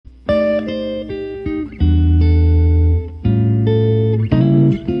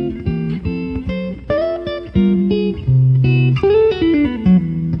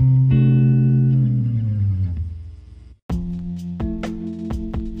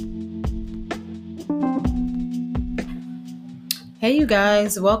Hey, you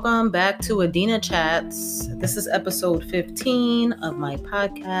guys, welcome back to Adina Chats. This is episode 15 of my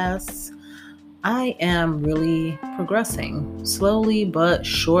podcast. I am really progressing slowly but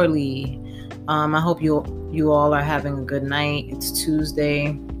surely. I hope you all are having a good night. It's Tuesday.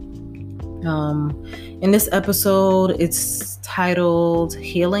 In this episode, it's titled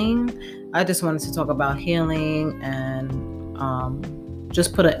Healing. I just wanted to talk about healing and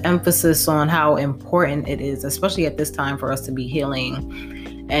just put an emphasis on how important it is, especially at this time, for us to be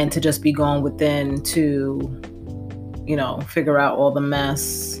healing and to just be going within to, figure out all the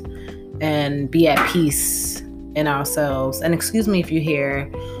mess and be at peace in ourselves. And excuse me if you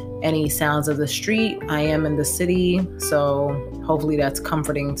hear any sounds of the street. I am in the city, so hopefully that's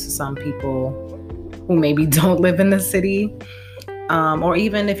comforting to some people who maybe don't live in the city. Or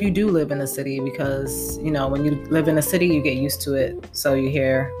even if you do live in the city, because, when you live in a city, you get used to it. So you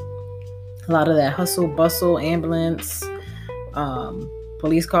hear a lot of that hustle, bustle, ambulance,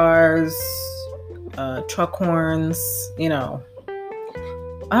 police cars, truck horns,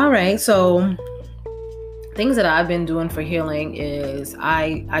 All right. So things that I've been doing for healing is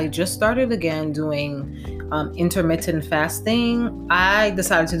I just started again doing intermittent fasting. I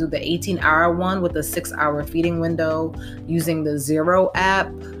decided to do the 18-hour one with a 6-hour feeding window using the Zero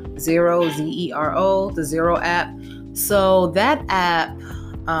app, Zero, Zero, the Zero app. So that app,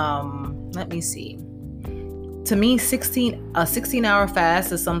 let me see. To me, a 16-hour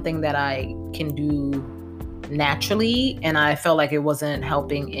fast is something that I can do naturally, and I felt like it wasn't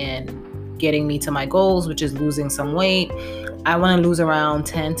helping in getting me to my goals, which is losing some weight. I want to lose around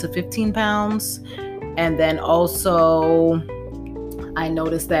 10 to 15 pounds. And then also I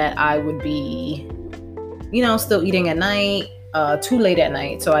noticed that I would be, still eating at night, too late at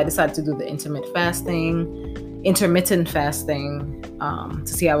night. So I decided to do the intermittent fasting to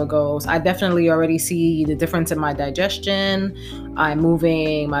see how it goes. I definitely already see the difference in my digestion. I'm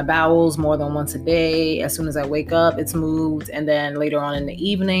moving my bowels more than once a day. As soon as I wake up, it's moved. And then later on in the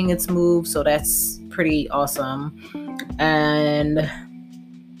evening, it's moved. So that's pretty awesome. And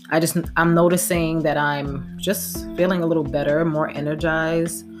I'm noticing that I'm just feeling a little better, more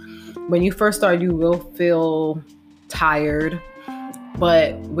energized. When you first start, you will feel tired.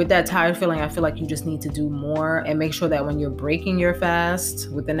 But with that tired feeling, I feel like you just need to do more and make sure that when you're breaking your fast,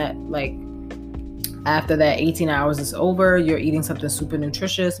 within that, after that 18 hours is over, you're eating something super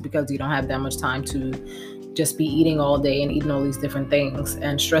nutritious, because you don't have that much time to just be eating all day and eating all these different things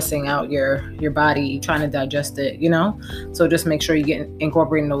and stressing out your body trying to digest it, So just make sure you get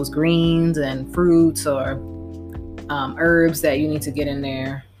incorporating those greens and fruits or herbs that you need to get in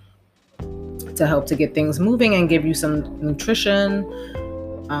there to help to get things moving and give you some nutrition.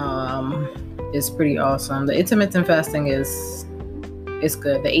 Is pretty awesome. The intermittent fasting is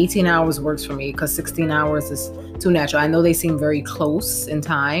good. The 18 hours works for me because 16 hours is too natural. I know they seem very close in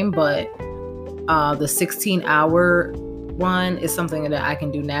time, but the 16-hour one is something that I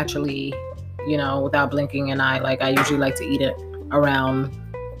can do naturally, without blinking an eye. I usually like to eat it around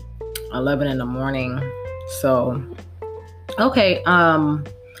 11 in the morning. So, okay.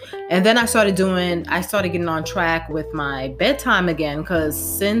 And then I started getting on track with my bedtime again, because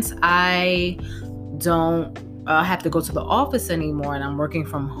since I don't have to go to the office anymore and I'm working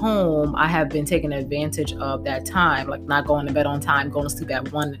from home, I have been taking advantage of that time, not going to bed on time, going to sleep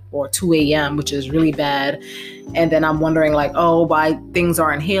at 1 or 2 a.m., which is really bad. And then I'm wondering why things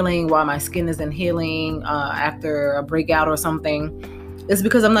aren't healing, why my skin isn't healing after a breakout or something. It's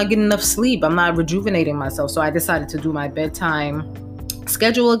because I'm not getting enough sleep. I'm not rejuvenating myself. So I decided to do my bedtime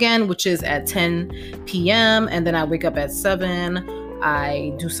schedule again, which is at 10 p.m. and then I wake up at 7.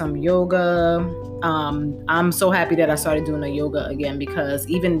 I do some yoga. I'm so happy that I started doing the yoga again, because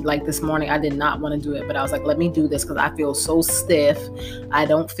even this morning, I did not want to do it, but I was like, let me do this because I feel so stiff. I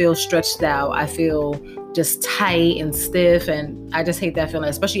don't feel stretched out. I feel just tight and stiff, and I just hate that feeling,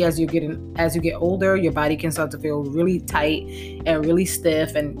 especially as you get older. Your body can start to feel really tight and really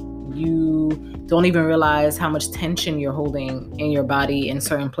stiff, and you don't even realize how much tension you're holding in your body in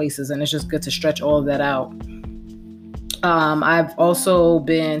certain places, and it's just good to stretch all of that out. I've also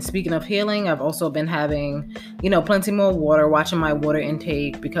been, speaking of healing, I've also been having, plenty more water, watching my water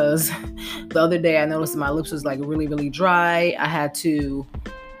intake, because the other day I noticed that my lips was really, really dry. I had to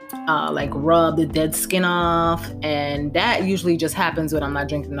rub the dead skin off, and that usually just happens when I'm not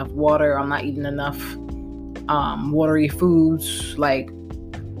drinking enough water. I'm not eating enough watery foods, like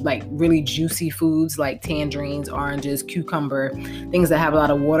really juicy foods like tangerines, oranges, cucumber, things that have a lot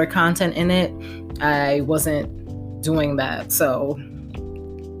of water content in it. I wasn't doing that. So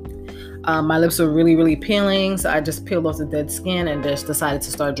my lips were really, really peeling. So I just peeled off the dead skin and just decided to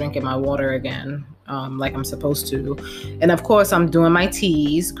start drinking my water again. like I'm supposed to. And of course, I'm doing my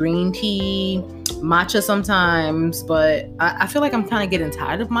teas, green tea, matcha sometimes, but I feel like I'm kind of getting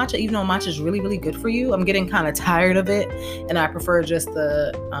tired of matcha, even though matcha is really, really good for you. I'm getting kind of tired of it, and I prefer just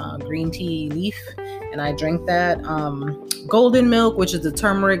the green tea leaf, and I drink that. Golden milk, which is the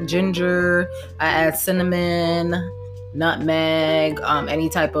turmeric, ginger. I add cinnamon, nutmeg, any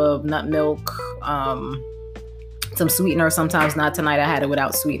type of nut milk, some sweetener. Sometimes, not tonight, I had it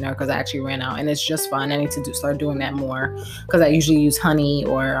without sweetener because I actually ran out, and it's just fun. I need to start doing that more because I usually use honey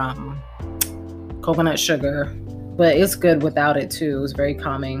or coconut sugar, but it's good without it too. It's very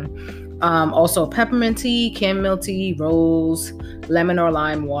calming. Also peppermint tea, chamomile tea, rose, lemon or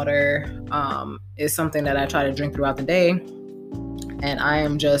lime water is something that I try to drink throughout the day. And I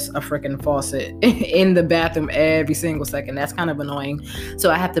am just a freaking faucet in the bathroom every single second. That's kind of annoying.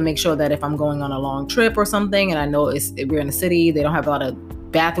 So I have to make sure that if I'm going on a long trip or something, and I know we're in a city, they don't have a lot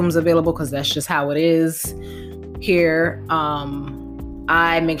of bathrooms available because that's just how it is here.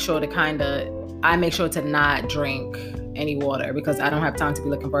 I make sure to not drink any water because I don't have time to be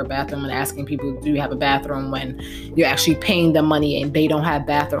looking for a bathroom and asking people, do you have a bathroom, when you're actually paying them money and they don't have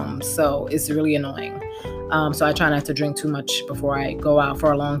bathrooms. So it's really annoying. So I try not to drink too much before I go out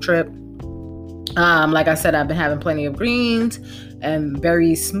for a long trip. Like I said, I've been having plenty of greens and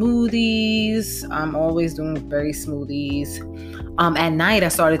berry smoothies. I'm always doing berry smoothies. At night, I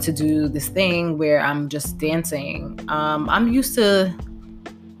started to do this thing where I'm just dancing. I'm used to,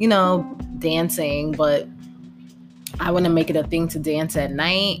 dancing, but I want to make it a thing to dance at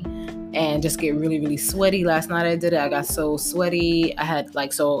night and just get really, really sweaty. Last night I did it. I got so sweaty. I had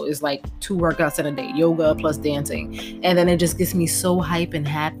it's like 2 workouts in a day, yoga plus dancing. And then it just gets me so hype and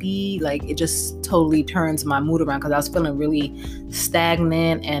happy. Like it just totally turns my mood around because I was feeling really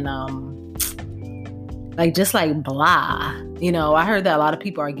stagnant and just blah. I heard that a lot of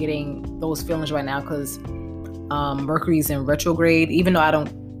people are getting those feelings right now because Mercury's in retrograde, even though I don't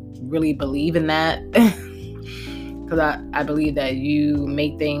really believe in that. Because I believe that you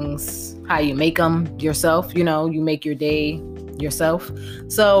make things how you make them yourself. You make your day yourself.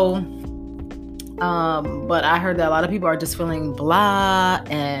 So, but I heard that a lot of people are just feeling blah.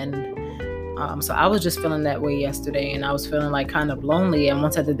 And so I was just feeling that way yesterday. And I was feeling like kind of lonely. And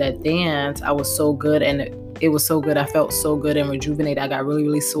once I did that dance, I was so good. And it was so good. I felt so good and rejuvenated. I got really,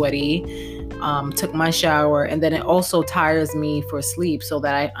 really sweaty. Took my shower, and then it also tires me for sleep so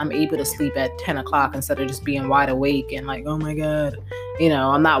that I'm able to sleep at 10 o'clock instead of just being wide awake and like, oh my God,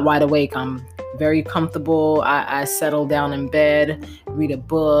 I'm not wide awake. I'm very comfortable. I settle down in bed, read a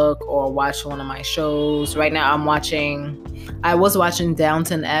book or watch one of my shows. Right now I was watching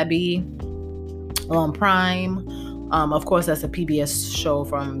Downton Abbey on Prime. Of course, that's a PBS show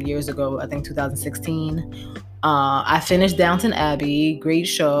from years ago, I think 2016. I finished Downton Abbey, great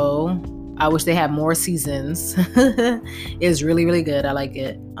show. I wish they had more seasons. It's really, really good. I like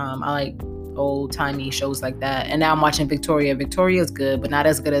it. I like old-timey shows like that. And now I'm watching Victoria. Victoria is good, but not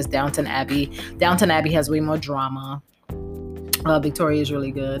as good as Downton Abbey. Downton Abbey has way more drama. Victoria is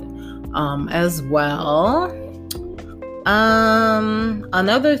really good as well.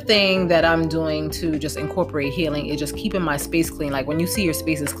 Another thing that I'm doing to just incorporate healing is just keeping my space clean. Like when you see your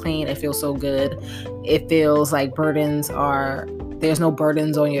space is clean, it feels so good. It feels like there's no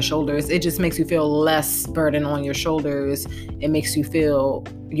burdens on your shoulders. It just makes you feel less burden on your shoulders. It makes you feel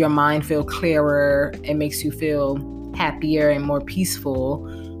your mind feel clearer. It makes you feel happier and more peaceful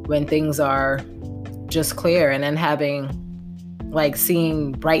when things are just clear. And then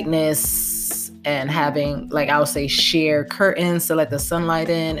seeing brightness and having, I would say, sheer curtains to let the sunlight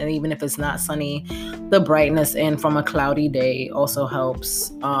in. And even if it's not sunny, the brightness in from a cloudy day also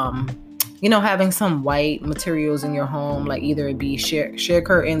helps. Having some white materials in your home, like either it be sheer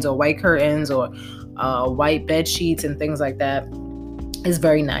curtains or white curtains or white bed sheets and things like that is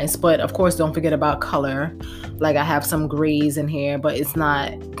very nice. But of course, don't forget about color. Like I have some grays in here, but it's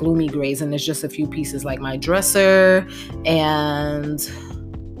not gloomy grays. And there's just a few pieces like my dresser and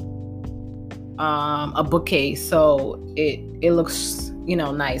a bookcase. So it looks,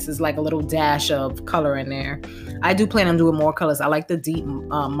 nice. It's like a little dash of color in there. I do plan on doing more colors. I like the deep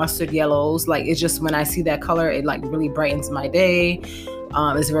mustard yellows. Like it's just when I see that color, it really brightens my day.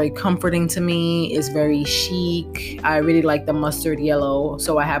 It's very comforting to me. It's very chic. I really like the mustard yellow.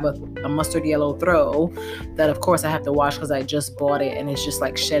 So I have a mustard yellow throw that of course I have to wash because I just bought it and it's just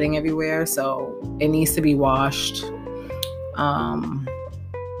shedding everywhere. So it needs to be washed.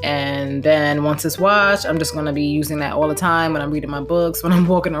 And then once it's washed, I'm just going to be using that all the time when I'm reading my books, when I'm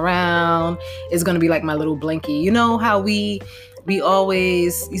walking around. It's going to be like my little blankie. You know how we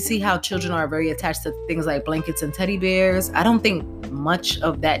you see how children are very attached to things like blankets and teddy bears. I don't think much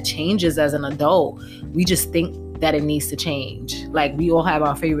of that changes as an adult. We just think that it needs to change. Like, we all have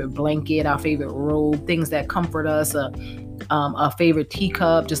our favorite blanket, our favorite robe, things that comfort us, a favorite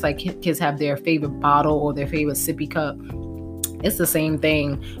teacup, just like kids have their favorite bottle or their favorite sippy cup. It's the same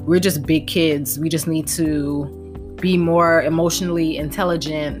thing. We're just big kids. We just need to be more emotionally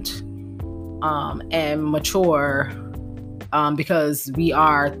intelligent and mature because we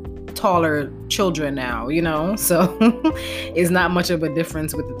are taller children now, so it's not much of a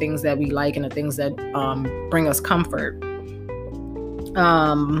difference with the things that we like and the things that bring us comfort.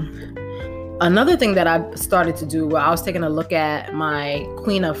 Another thing that I started to do, I was taking a look at my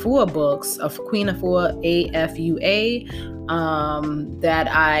Queen Afua books, of Queen Afua, AFUA,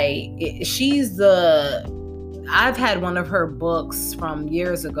 I've had one of her books from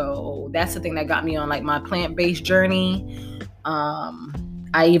years ago. That's the thing that got me on like my plant-based journey.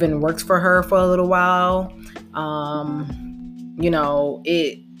 I even worked for her for a little while.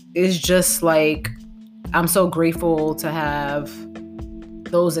 It is just like, I'm so grateful to have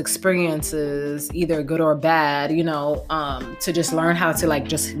those experiences, either good or bad, to just learn how to like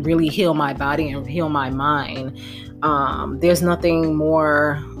just really heal my body and heal my mind. There's nothing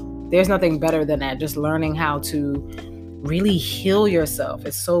better than that. Just learning how to really heal yourself.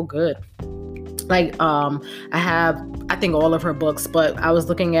 It's so good. Like, I have, I think, all of her books, but I was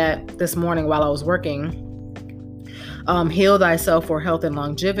looking at this morning while I was working, Heal Thyself for Health and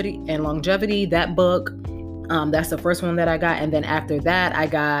Longevity, that book. That's the first one that I got. And then after that, I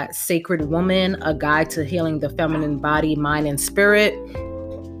got Sacred Woman, A Guide to Healing the Feminine Body, Mind, and Spirit.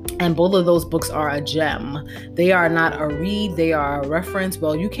 And both of those books are a gem. They are not a read, they are a reference.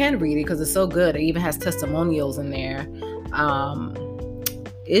 Well, you can read it because it's so good. It even has testimonials in there.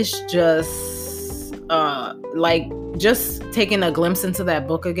 It's just like, just taking a glimpse into that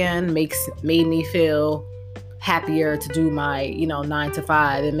book again made me feel happier to do my 9 to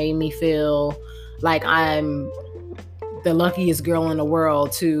 5. It made me feel like I'm the luckiest girl in the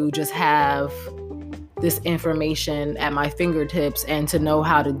world to just have this information at my fingertips and to know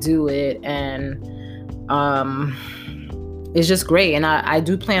how to do it. And it's just great. And I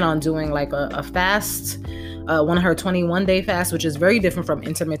do plan on doing like a fast, one of her 21-day fasts, which is very different from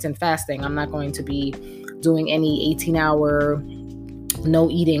intermittent fasting. I'm not going to be doing any 18-hour no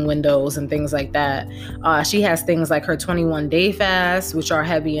eating windows and things like that. She has things like her 21-day fast, which are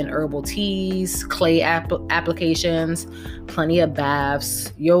heavy in herbal teas, clay applications, plenty of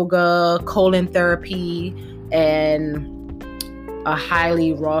baths, yoga, colon therapy, and a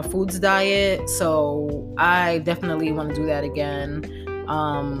highly raw foods diet. So I definitely want to do that again.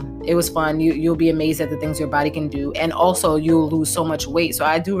 It was fun. You'll be amazed at the things your body can do. And also you'll lose so much weight. So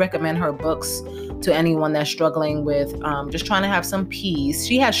I do recommend her books to anyone that's struggling with just trying to have some peace.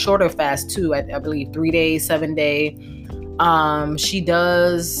 She has shorter fasts too. I believe 3 days, 7 day. She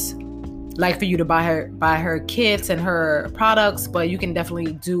does like for you to buy her kits and her products, but you can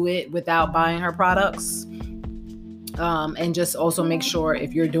definitely do it without buying her products. And just also make sure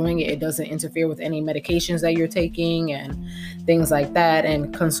if you're doing it, it doesn't interfere with any medications that you're taking and things like that,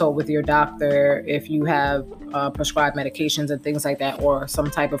 and consult with your doctor if you have prescribed medications and things like that, or some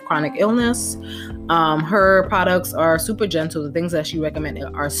type of chronic illness. Her products are super gentle. The things that she recommended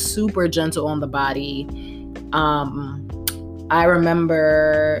are super gentle on the body. I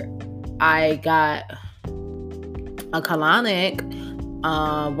remember I got a colonic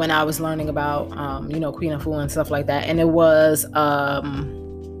when I was learning about, Queen Afua and stuff like that. And it was,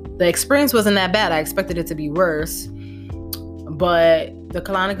 the experience wasn't that bad. I expected it to be worse, but the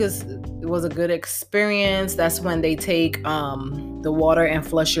colonic was a good experience. That's when they take the water and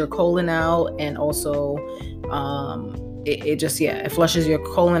flush your colon out. And also, it flushes your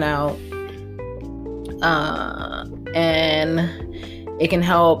colon out. And it can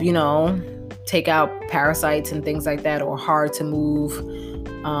help, take out parasites and things like that, or hard to move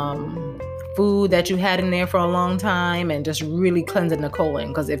food that you had in there for a long time, and just really cleansing the colon.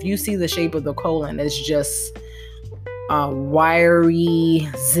 Because if you see the shape of the colon, it's just wiry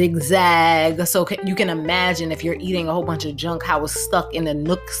zigzag. So you can imagine if you're eating a whole bunch of junk, how it's stuck in the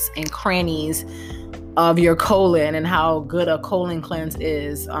nooks and crannies of your colon, and how good a colon cleanse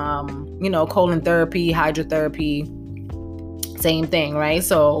is. Colon therapy, hydrotherapy, same thing, right?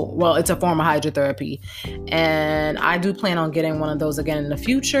 So, well, it's a form of hydrotherapy. And I do plan on getting one of those again in the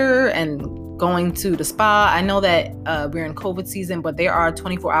future and going to the spa. I know that we're in COVID season, but there are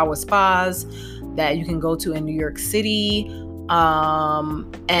 24-hour spas that you can go to in New York City.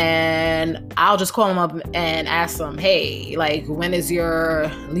 And I'll just call them up and ask them, hey, like, when is your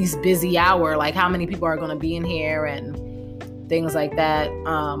least busy hour? Like, how many people are going to be in here? And things like that.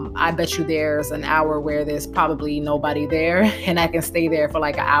 I bet you there's an hour where there's probably nobody there, and I can stay there for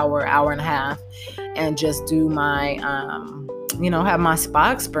like an hour and a half and just do my, have my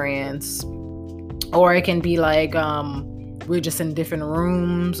spa experience. Or it can be like, we're just in different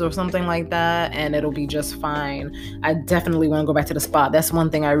rooms or something like that, and it'll be just fine. I definitely want to go back to the spa. That's one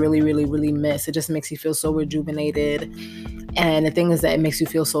thing I really, really, really miss. It just makes you feel so rejuvenated. And the thing is that it makes you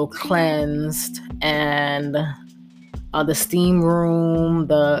feel so cleansed. And the steam room,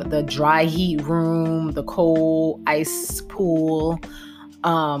 the dry heat room, the cold ice pool,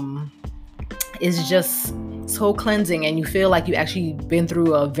 is just so cleansing, and you feel like you actually been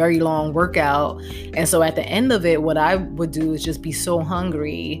through a very long workout. And so at the end of it, what I would do is just be so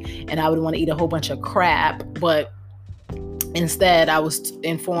hungry, and I would want to eat a whole bunch of crap, but instead I was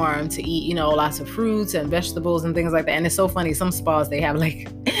informed to eat, lots of fruits and vegetables and things like that. And it's so funny, some spas, they have like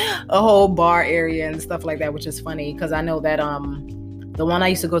a whole bar area and stuff like that, which is funny because I know that the one I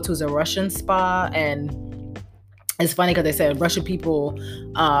used to go to is a Russian spa, and it's funny because they said Russian people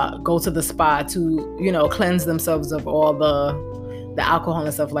go to the spa to, cleanse themselves of all the alcohol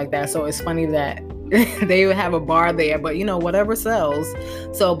and stuff like that. So it's funny that they would have a bar there, but whatever sells.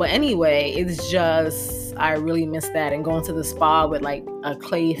 So, but anyway, it's just, I really miss that. And going to the spa with like a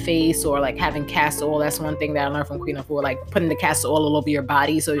clay face or like having castor oil. That's one thing that I learned from Queen Afua, like putting the castor oil all over your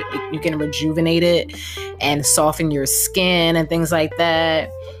body so you can rejuvenate it and soften your skin and things like that.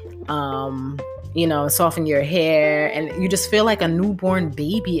 Soften your hair, and you just feel like a newborn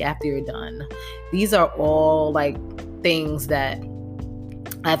baby after you're done. These are all like things that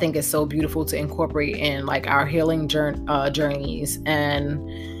I think is so beautiful to incorporate in like our healing journeys. And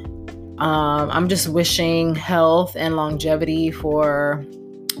I'm just wishing health and longevity for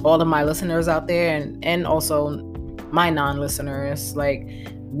all of my listeners out there, and also my non-listeners. Like,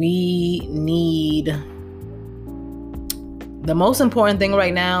 we need, the most important thing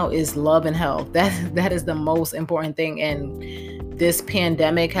right now is love and health. That is the most important thing. And this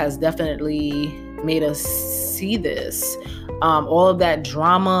pandemic has definitely made us see this. All of that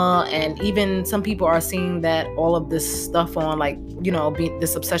drama, and even some people are seeing that all of this stuff on like,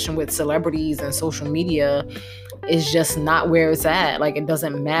 this obsession with celebrities and social media is just not where it's at. Like, it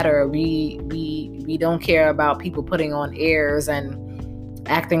doesn't matter. We don't care about people putting on airs and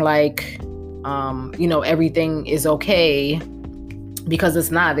acting like everything is okay, because it's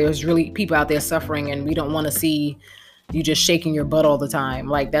not. There's really people out there suffering, and we don't want to see you just shaking your butt all the time.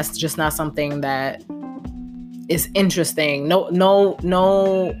 Like, that's just not something that is interesting. No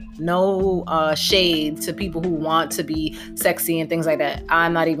shade to people who want to be sexy and things like that.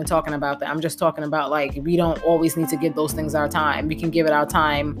 I'm not even talking about that. I'm just talking about like, we don't always need to give those things our time. We can give it our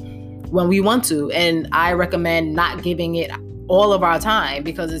time when we want to. And I recommend not giving it all of our time,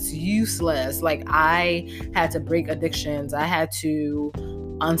 because it's useless. Like, I had to break addictions. I had to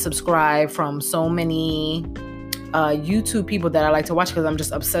unsubscribe from so many YouTube people that I like to watch, because I'm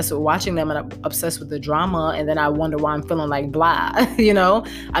just obsessed with watching them, and I'm obsessed with the drama. And then I wonder why I'm feeling like blah.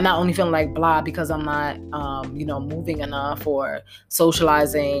 I'm not only feeling like blah because I'm not moving enough or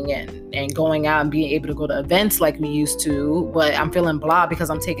socializing and going out and being able to go to events like we used to, but I'm feeling blah because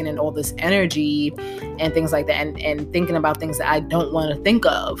I'm taking in all this energy and things like that, and thinking about things that I don't want to think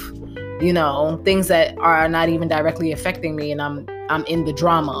of, things that are not even directly affecting me, and I'm in the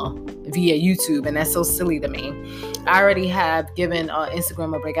drama via YouTube, and that's so silly to me. I already have given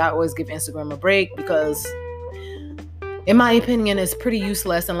Instagram a break. I always give Instagram a break because, in my opinion, it's pretty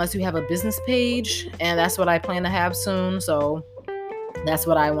useless unless you have a business page, and that's what I plan to have soon. So that's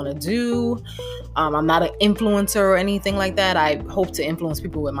what I want to do. I'm not an influencer or anything like that. I hope to influence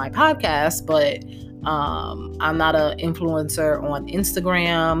people with my podcast, but I'm not an influencer on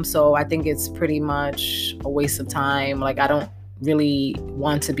Instagram. So I think it's pretty much a waste of time. Like, I don't really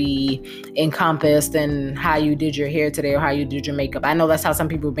want to be encompassed in how you did your hair today or how you did your makeup. I know that's how some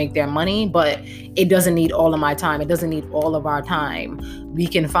people make their money, but it doesn't need all of my time. It doesn't need all of our time. We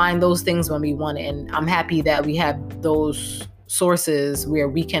can find those things when we want it. And I'm happy that we have those sources where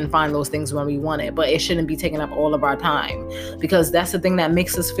we can find those things when we want it, but it shouldn't be taking up all of our time, because that's the thing that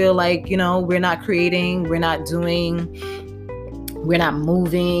makes us feel like, we're not creating, we're not doing, we're not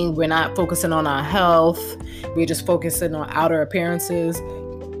moving, we're not focusing on our health. We're just focusing on outer appearances.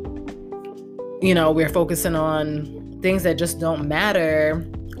 We're focusing on things that just don't matter.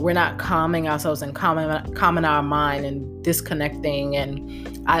 We're not calming ourselves and calming our mind and disconnecting.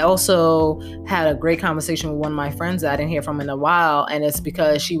 And I also had a great conversation with one of my friends that I didn't hear from in a while. And it's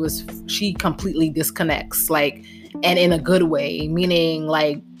because she completely disconnects, like, and in a good way, meaning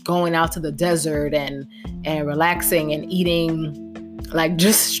like going out to the desert and relaxing and eating like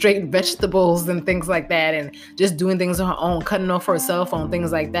just straight vegetables and things like that, and just doing things on her own, cutting off her cell phone,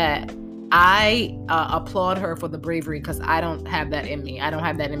 things like that. I applaud her for the bravery, because I don't have that in me. I don't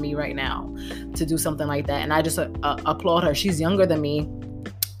have that in me right now to do something like that. And I just applaud her. She's younger than me.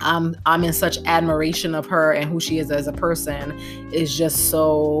 I'm in such admiration of her and who she is as a person. Is just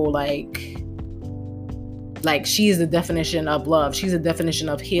so like she is the definition of love. She's the definition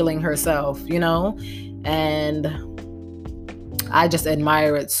of healing herself, you know? And I just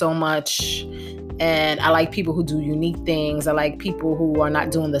admire it so much. And I like people who do unique things. I like people who are not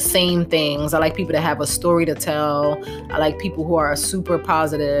doing the same things. I like people that have a story to tell. I like people who are super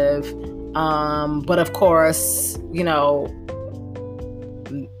positive. But of course, you know,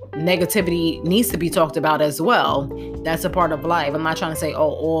 negativity needs to be talked about as well. That's a part of life. I'm not trying to say,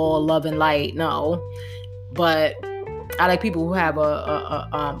 oh, all love and light. No. But I like people who have a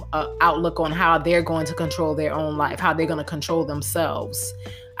outlook on how they're going to control their own life, how they're going to control themselves.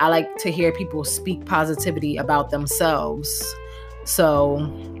 I like to hear people speak positivity about themselves. So,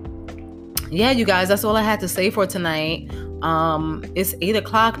 yeah, you guys, that's all I had to say for tonight. It's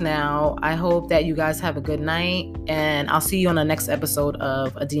 8:00 now. I hope that you guys have a good night, and I'll see you on the next episode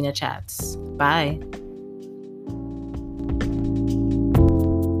of Adina Chats. Bye.